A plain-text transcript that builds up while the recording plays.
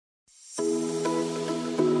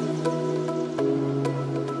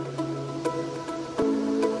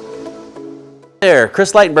There,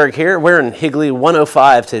 Chris Leitenberg here. We're in Higley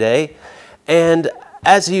 105 today. And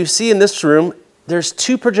as you see in this room, there's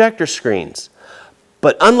two projector screens.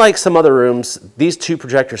 But unlike some other rooms, these two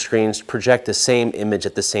projector screens project the same image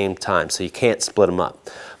at the same time, so you can't split them up.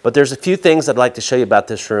 But there's a few things I'd like to show you about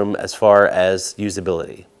this room as far as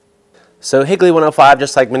usability. So Higley 105,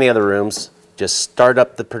 just like many other rooms, just start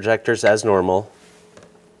up the projectors as normal.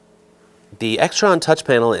 The Extron touch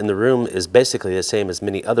panel in the room is basically the same as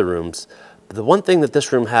many other rooms. But the one thing that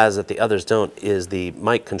this room has that the others don't is the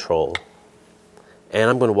mic control. And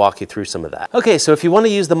I'm going to walk you through some of that. Okay, so if you want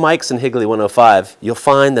to use the mics in Higley 105, you'll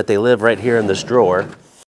find that they live right here in this drawer.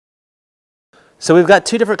 So we've got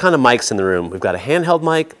two different kind of mics in the room. We've got a handheld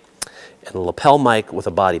mic and a lapel mic with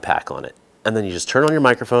a body pack on it. And then you just turn on your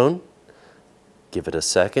microphone, give it a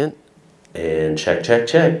second, and check, check,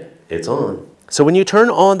 check, it's on. So when you turn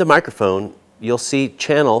on the microphone, you'll see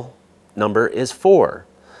channel number is 4.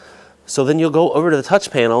 So then you'll go over to the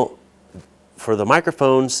touch panel for the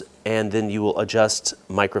microphones, and then you will adjust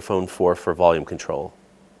microphone 4 for volume control.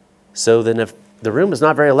 So then if the room is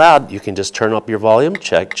not very loud, you can just turn up your volume,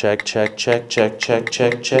 check, check, check, check, check, check,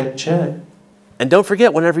 check, check, check. And don't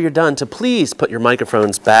forget, whenever you're done, to please put your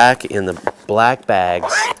microphones back in the black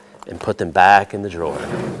bags and put them back in the drawer.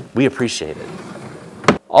 We appreciate it.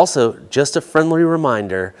 Also, just a friendly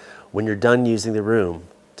reminder, when you're done using the room,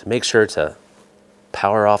 to make sure to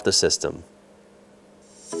power off the system.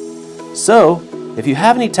 So, if you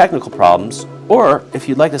have any technical problems, or if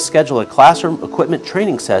you'd like to schedule a classroom equipment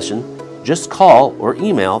training session, just call or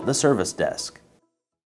email the service desk.